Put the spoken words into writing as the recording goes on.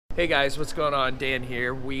Hey guys, what's going on? Dan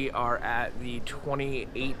here. We are at the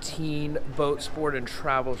 2018 Boat Sport and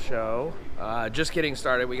Travel Show. Just getting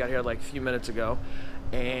started. We got here like a few minutes ago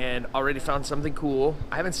and already found something cool.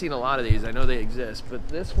 I haven't seen a lot of these. I know they exist, but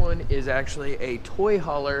this one is actually a toy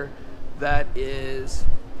hauler that is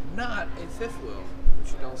not a fifth wheel,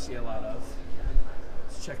 which you don't see a lot of.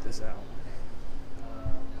 Let's check this out.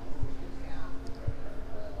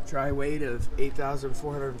 Dry weight of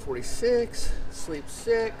 8,446, sleep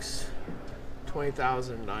 6,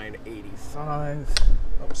 20,985.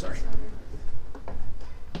 Oh, sorry.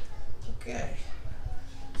 Okay.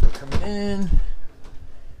 So coming in, the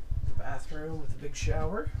bathroom with a big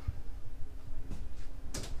shower.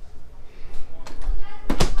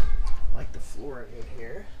 I like the flooring in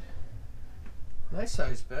here. Nice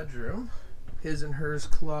sized bedroom. His and hers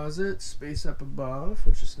closet, space up above,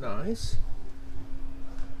 which is nice.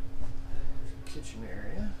 Kitchen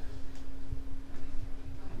area,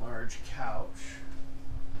 large couch.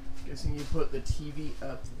 Guessing you put the TV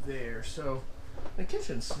up there. So the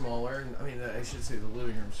kitchen's smaller. I mean, I should say the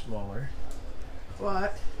living room's smaller.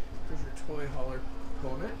 But there's your toy hauler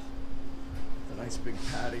component. A nice big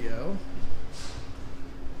patio.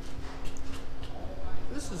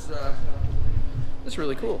 This is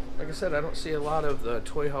really cool. Like I said, I don't see a lot of the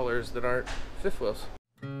toy haulers that aren't fifth wheels.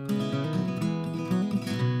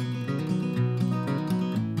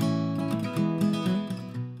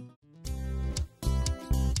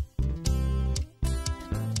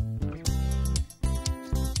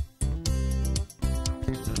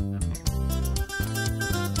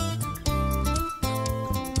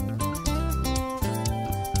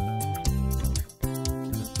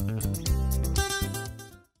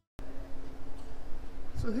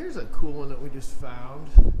 So here's a cool one that we just found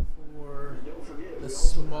for the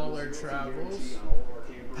smaller travels.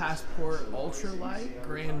 Passport Ultralight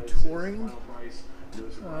Grand Touring,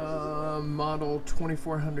 model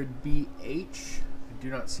 2400BH. I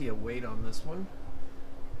do not see a weight on this one.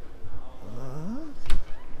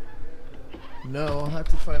 No, I'll have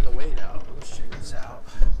to find the weight out. Let's check this out.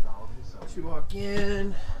 So you walk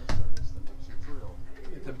in,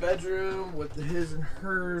 get the bedroom with the his and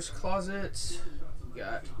hers closets.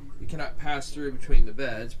 You cannot pass through between the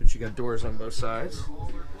beds, but you got doors on both sides.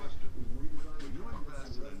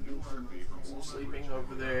 Some sleeping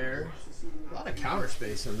over there. A lot of counter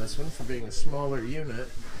space in this one for being a smaller unit.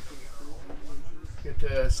 Get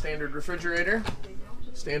a standard refrigerator,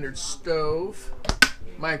 standard stove,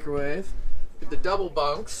 microwave. Get the double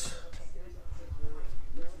bunks.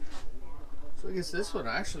 So I guess this one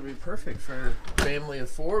would actually be perfect for a family of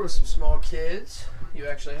 4 with some small kids. You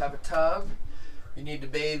actually have a tub. You need to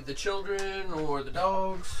bathe the children or the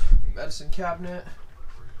dogs. Medicine cabinet.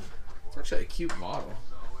 It's actually a cute model.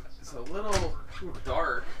 It's a little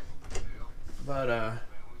dark, but I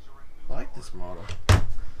like this model.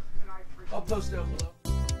 I'll post down below.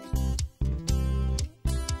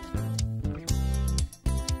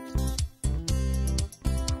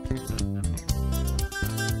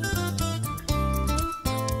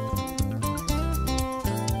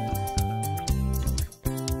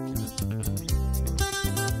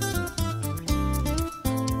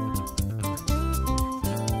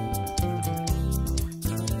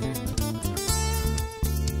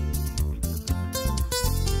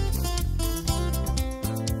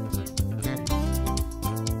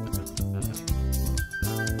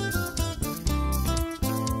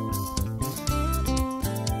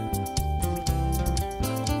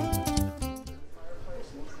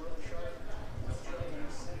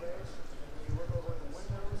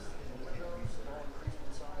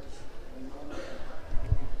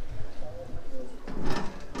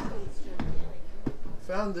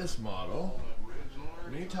 Found this model.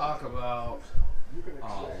 When you talk about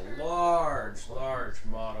a large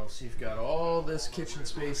model, so you've got all this kitchen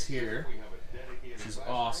space here, which is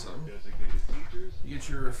awesome. You get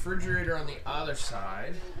your refrigerator on the other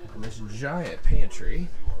side, and this giant pantry.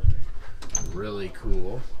 Really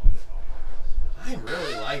cool. I'm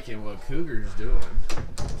really liking what Cougar's doing.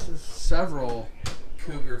 There's several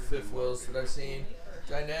Cougar fifth wheels that I've seen.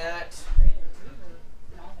 Dinette.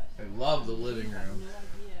 I love the living room.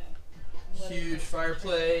 Huge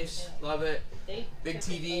fireplace, love it. Big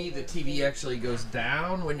TV. The TV actually goes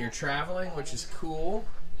down when you're traveling, which is cool.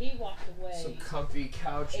 Some comfy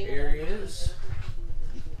couch areas.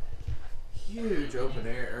 Huge open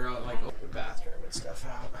air, or like open bathroom and stuff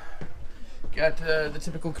out. Got the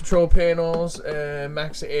typical control panels and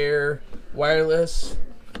max air, wireless.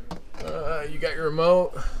 You got your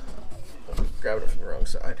remote. Grabbing it from the wrong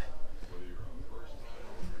side.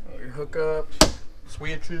 Your hookup,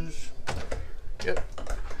 switches. Yep. I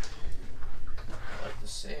like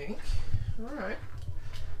this sink. All right.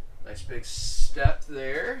 Nice big step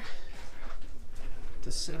there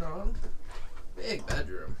to sit on. Big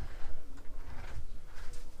bedroom.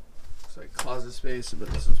 Looks like closet space, but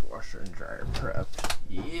this is washer and dryer prepped.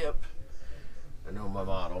 Yep. I know my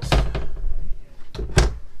models.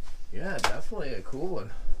 Yeah, definitely a cool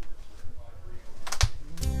one.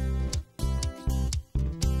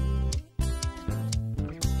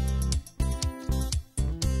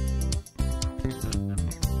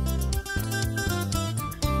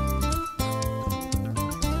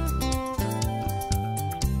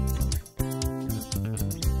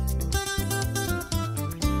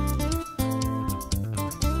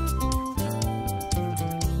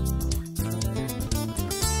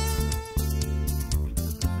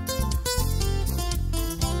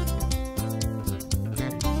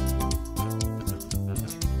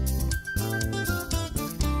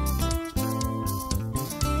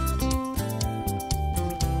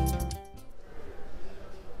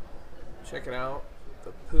 Checking out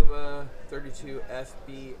the Puma 32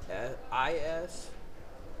 FBIS.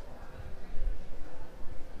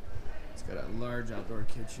 It's got a large outdoor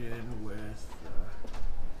kitchen with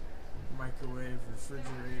microwave,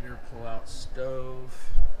 refrigerator, pull-out stove.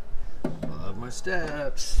 Love my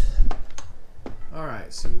steps.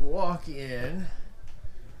 Alright, so you walk in.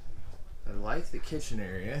 I like the kitchen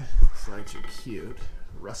area. These lights are cute.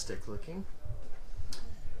 Rustic looking.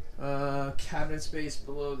 Cabinet space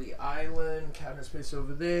below the island, cabinet space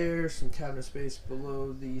over there, some cabinet space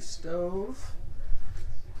below the stove.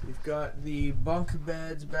 You've got the bunk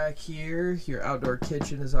beds back here. Your outdoor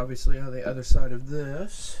kitchen is obviously on the other side of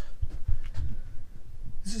this.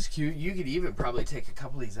 This is cute. You could even probably take a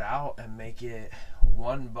couple of these out and make it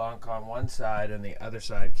one bunk on one side, and the other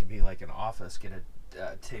side could be like an office. Get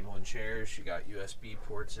a table and chairs. You got USB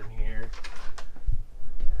ports in here.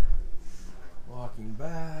 Walking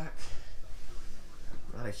back.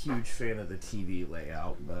 Not a huge fan of the TV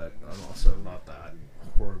layout, but I'm also not that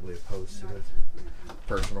horribly opposed to it.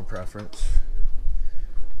 Personal preference.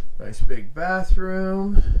 Nice big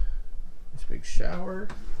bathroom. Nice big shower.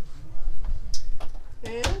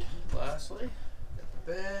 And lastly, the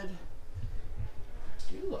bed.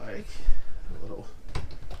 I do like the little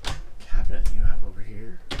cabinet you have over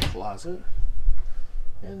here. Closet.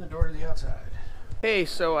 And the door to the outside. Hey,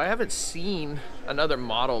 so I haven't seen another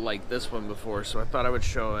model like this one before, so I thought I would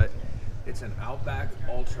show it. It's an Outback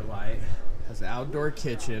Ultralight, has an outdoor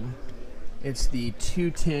kitchen. It's the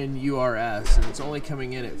 210 URS, and it's only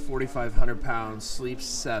coming in at 4,500 pounds, sleeps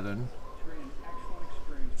 7.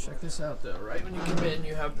 Check this out though, right when you come in,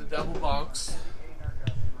 you have the double bunks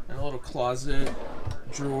and a little closet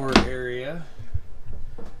drawer area.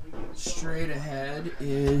 Straight ahead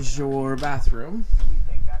is your bathroom.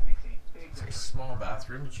 It's a small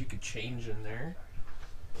bathroom that you could change in there.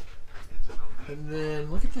 And then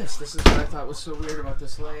look at this. This is what I thought was so weird about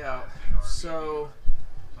this layout. So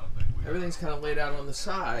everything's kind of laid out on the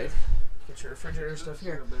side. Get your refrigerator stuff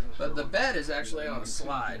here. But the bed is actually on a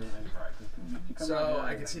slide. So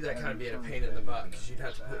I can see that kind of being a pain in the butt because you'd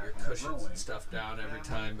have to put your cushions and stuff down every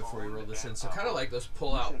time before you roll this in. So kind of like those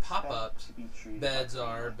pull-out pop-up beds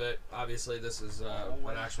are, but obviously this is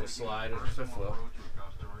an actual slide and a fifth wheel.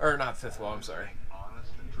 Or not fifth wheel, I'm sorry.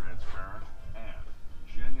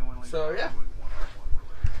 So yeah.